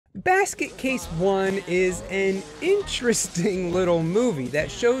Basket Case 1 is an interesting little movie that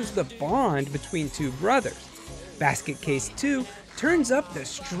shows the bond between two brothers. Basket Case 2 turns up the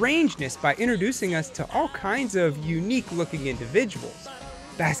strangeness by introducing us to all kinds of unique-looking individuals.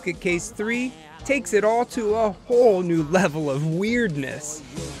 Basket Case 3 takes it all to a whole new level of weirdness.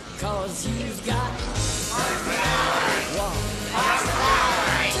 'Cause you've got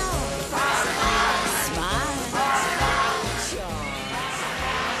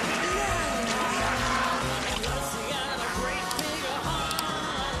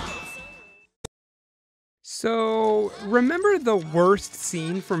So, remember the worst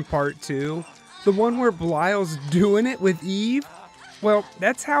scene from part 2? The one where Blyle's doing it with Eve? Well,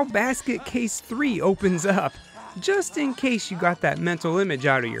 that's how Basket Case 3 opens up, just in case you got that mental image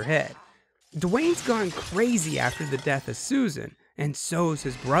out of your head. Dwayne's gone crazy after the death of Susan, and sews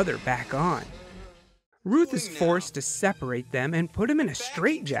his brother back on. Ruth is forced to separate them and put him in a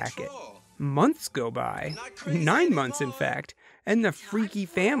straitjacket. Months go by, 9 months in fact, and the freaky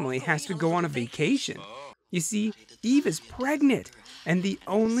family has to go on a vacation. You see, Eve is pregnant, and the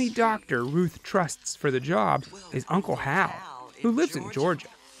only doctor Ruth trusts for the job is Uncle Hal, who lives in Georgia.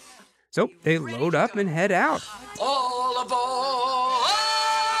 So they load up and head out. All aboard!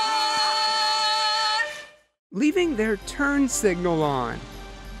 Leaving their turn signal on.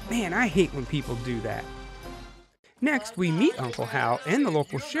 Man, I hate when people do that. Next, we meet Uncle Hal and the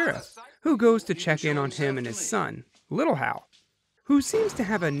local sheriff, who goes to check in on him and his son, Little Hal, who seems to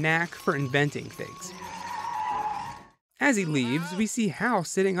have a knack for inventing things. As he leaves, we see Hal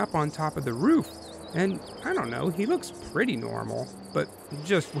sitting up on top of the roof, and I don't know, he looks pretty normal, but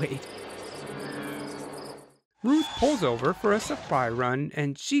just wait. Ruth pulls over for a supply run,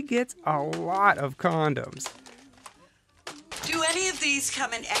 and she gets a lot of condoms. Do any of these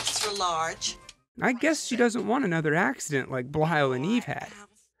come in extra large? I guess she doesn't want another accident like Blyle and Eve had.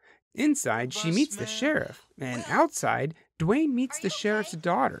 Inside, she meets the sheriff, and outside, Dwayne meets the sheriff's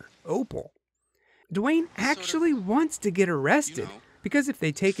daughter, Opal. Dwayne actually wants to get arrested, because if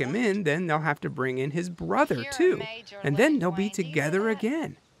they take him in, then they'll have to bring in his brother too, and then they'll be together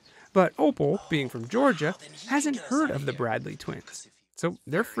again. But Opal, being from Georgia, hasn't heard of the Bradley twins, so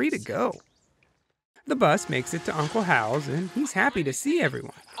they're free to go. The bus makes it to Uncle Hal's, and he's happy to see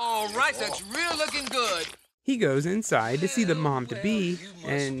everyone. All right, that's real looking good. He goes inside to see the mom-to-be,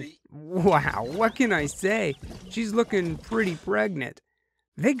 and wow, what can I say? She's looking pretty pregnant.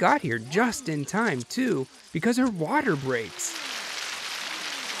 They got here just in time, too, because her water breaks.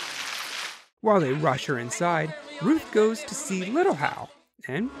 While they rush her inside, Ruth goes to see Little Hal,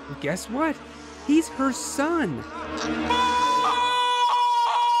 and guess what? He's her son.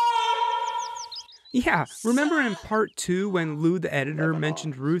 Yeah, remember in part 2 when Lou the editor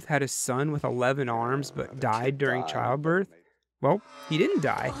mentioned Ruth had a son with 11 arms but died during childbirth? Well, he didn't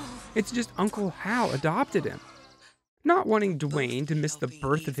die. It's just Uncle Hal adopted him. Not wanting Dwayne to miss the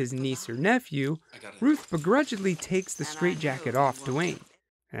birth of his niece or nephew, Ruth begrudgingly takes the straitjacket off Dwayne.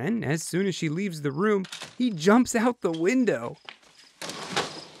 And as soon as she leaves the room, he jumps out the window.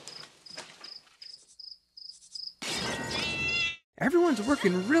 Everyone's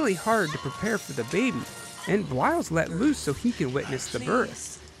working really hard to prepare for the baby, and Blyle's let loose so he can witness the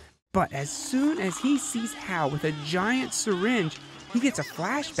birth. But as soon as he sees Hal with a giant syringe, he gets a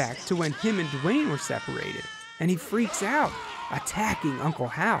flashback to when him and Dwayne were separated, and he freaks out, attacking Uncle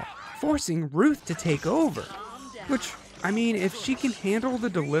Hal, forcing Ruth to take over. Which, I mean, if she can handle the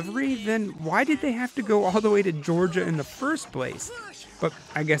delivery, then why did they have to go all the way to Georgia in the first place? But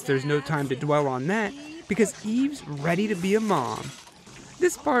I guess there's no time to dwell on that, because Eve's ready to be a mom.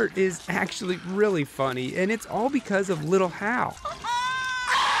 This part is actually really funny, and it's all because of Little Hal.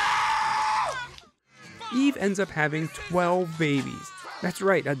 Eve ends up having 12 babies. That's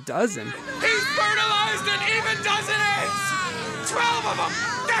right, a dozen. He's fertilized an even dozen eggs! 12 of them!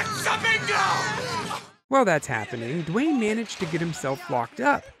 That's a bingo! While that's happening, Dwayne managed to get himself locked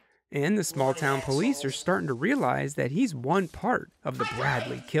up, and the small-town police are starting to realize that he's one part of the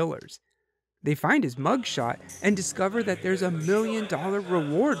Bradley killers. They find his mugshot and discover that there's $1 million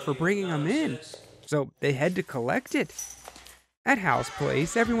reward for bringing him in, so they head to collect it. At Hal's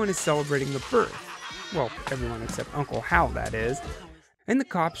place, everyone is celebrating the birth. Well, everyone except Uncle Hal, that is. And the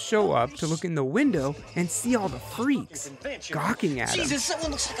cops show up to look in the window and see all the freaks gawking at him. Jesus, that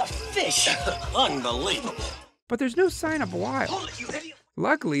one looks like a fish. Unbelievable. But there's no sign of Blyle.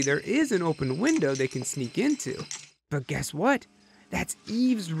 Luckily, there is an open window they can sneak into. But guess what? That's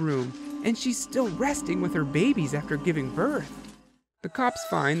Eve's room, and she's still resting with her babies after giving birth. The cops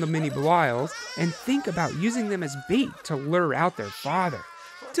find the mini Blyles and think about using them as bait to lure out their father,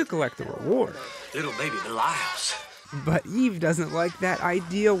 to collect the reward. Little baby Belials. But Eve doesn't like that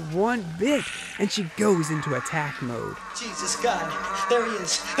idea one bit, and she goes into attack mode. Jesus God, there he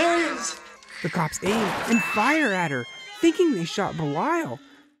is, there he is! The cops aim and fire at her, thinking they shot Belial.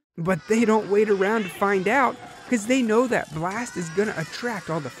 But they don't wait around to find out, because they know that blast is gonna attract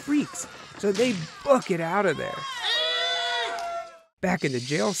all the freaks, so they book it out of there. Back in the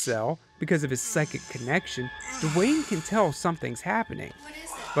jail cell, because of his psychic connection, Dwayne can tell something's happening.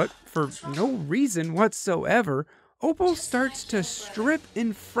 But for no reason whatsoever, Opal starts to strip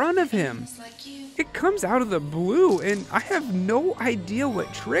in front of him. It comes out of the blue, and I have no idea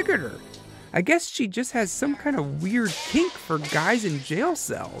what triggered her. I guess she just has some kind of weird kink for guys in jail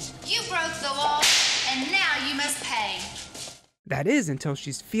cells. You broke the law, and now you must pay. That is until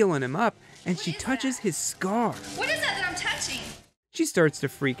she's feeling him up, and she touches his scar. What is that I'm touching? She starts to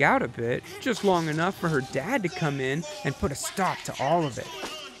freak out a bit, just long enough for her dad to come in and put a stop to all of it.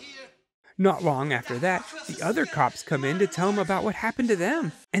 Not long after that, the other cops come in to tell him about what happened to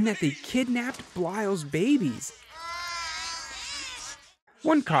them, and that they kidnapped Belial's babies.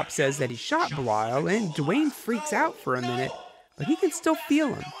 One cop says that he shot Belial, and Dwayne freaks out for a minute, but he can still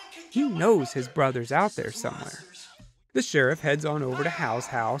feel him. He knows his brother's out there somewhere. The sheriff heads on over to Hal's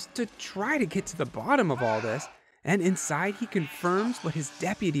house to try to get to the bottom of all this, and inside he confirms what his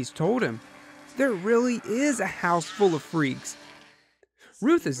deputies told him. There really is a house full of freaks.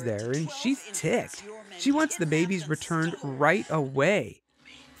 Ruth is there, and she's ticked. She wants the babies returned right away.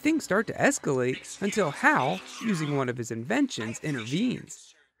 Things start to escalate until Hal, using one of his inventions,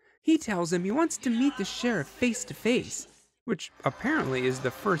 intervenes. He tells him he wants to meet the sheriff face to face, which apparently is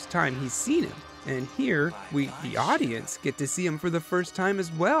the first time he's seen him. And here, we, the audience, get to see him for the first time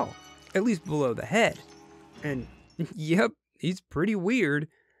as well, at least below the head. And yep, he's pretty weird.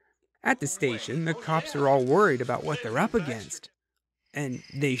 At the station, the cops are all worried about what they're up against. And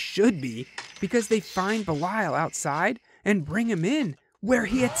they should be, because they find Belial outside and bring him in, where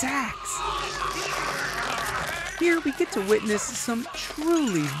he attacks. Here we get to witness some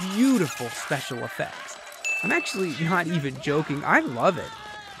truly beautiful special effects. I'm actually not even joking, I love it.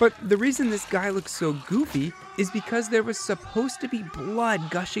 But the reason this guy looks so goofy is because there was supposed to be blood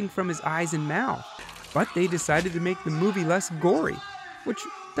gushing from his eyes and mouth. But they decided to make the movie less gory, which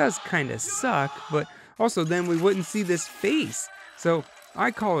does kinda suck, but also then we wouldn't see this face. So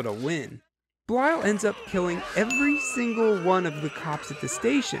I call it a win. Belial ends up killing every single one of the cops at the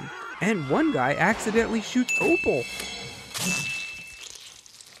station, and one guy accidentally shoots Opal.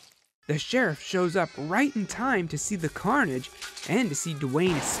 The sheriff shows up right in time to see the carnage and to see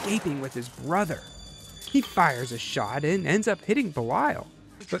Dwayne escaping with his brother. He fires a shot and ends up hitting Belial,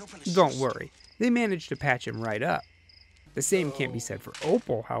 but don't worry, they manage to patch him right up. The same can't be said for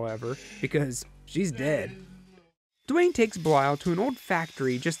Opal, however, because she's dead. Dwayne takes Belial to an old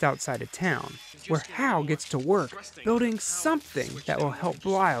factory just outside of town, where Hal gets to work building something that will help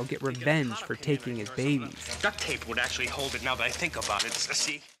Belial get revenge for taking his babies. Duct tape would actually hold it now that I think about it,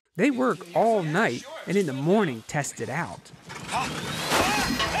 see? They work all night and in the morning test it out.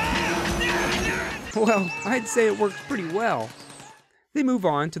 Well, I'd say it works pretty well. They move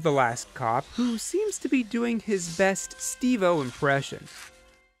on to the last cop, who seems to be doing his best Steve-O impression.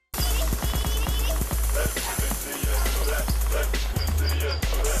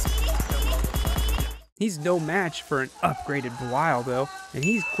 He's no match for an upgraded Belial though, and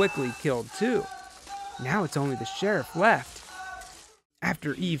he's quickly killed too. Now it's only the sheriff left.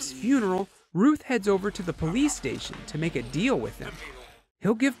 After Eve's funeral, Ruth heads over to the police station to make a deal with him.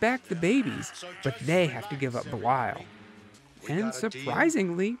 He'll give back the babies, but they have to give up Belial. And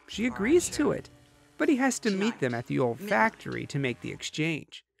surprisingly, she agrees to it, but he has to meet them at the old factory to make the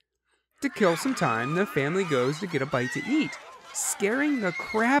exchange. To kill some time, the family goes to get a bite to eat, scaring the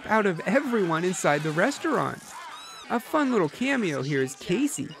crap out of everyone inside the restaurant. A fun little cameo here is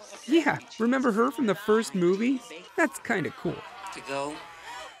Casey. Yeah, remember her from the first movie? That's kinda cool.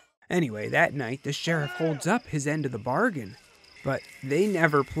 Anyway, that night the sheriff holds up his end of the bargain. But they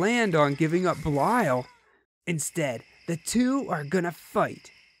never planned on giving up Belial. Instead, the two are gonna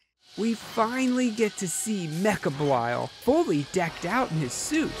fight. We finally get to see Mecha Belial fully decked out in his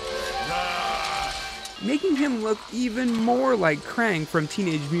suit, making him look even more like Krang from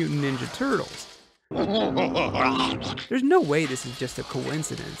Teenage Mutant Ninja Turtles. There's no way this is just a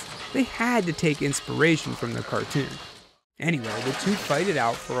coincidence. They had to take inspiration from the cartoon. Anyway, the two fight it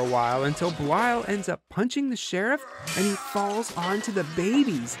out for a while until Belial ends up punching the sheriff and he falls onto the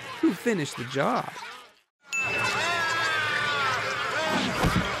babies, who finish the job.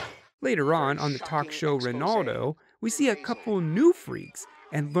 Later on the talk show Ronaldo, we see a couple new freaks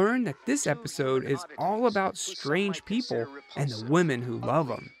and learn that this episode is all about strange people and the women who love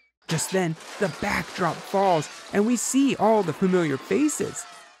them. Just then, the backdrop falls, and we see all the familiar faces.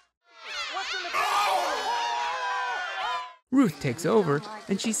 Ruth takes over,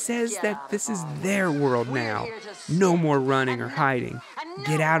 and she says that this is their world now. No more running or hiding.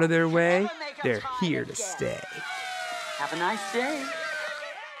 Get out of their way, they're here to stay. Have a nice day.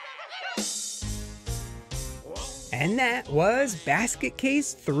 And that was Basket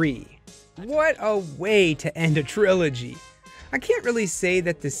Case 3. What a way to end a trilogy. I can't really say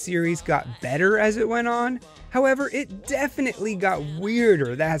that the series got better as it went on. However, it definitely got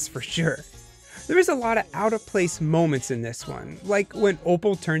weirder, that's for sure. There is a lot of out-of-place moments in this one, like when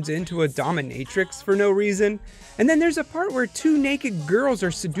Opal turns into a dominatrix for no reason, and then there's a part where two naked girls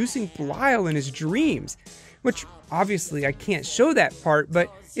are seducing Belial in his dreams, which obviously I can't show that part, but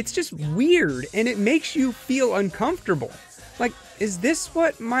it's just weird and it makes you feel uncomfortable. Like, is this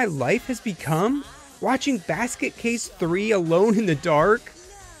what my life has become? Watching Basket Case 3 alone in the dark?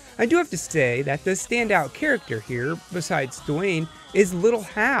 I do have to say that the standout character here, besides Dwayne, is Little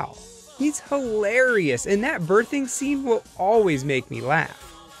Hal. He's hilarious, and that birthing scene will always make me laugh.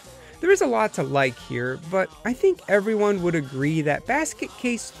 There is a lot to like here, but I think everyone would agree that Basket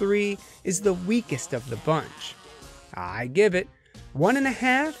Case 3 is the weakest of the bunch. I give it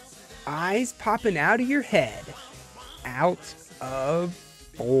 1.5 eyes popping out of your head out of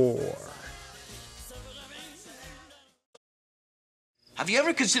 4. Have you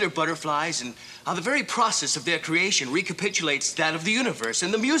ever considered butterflies and how the very process of their creation recapitulates that of the universe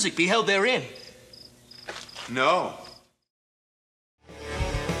and the music beheld therein? No.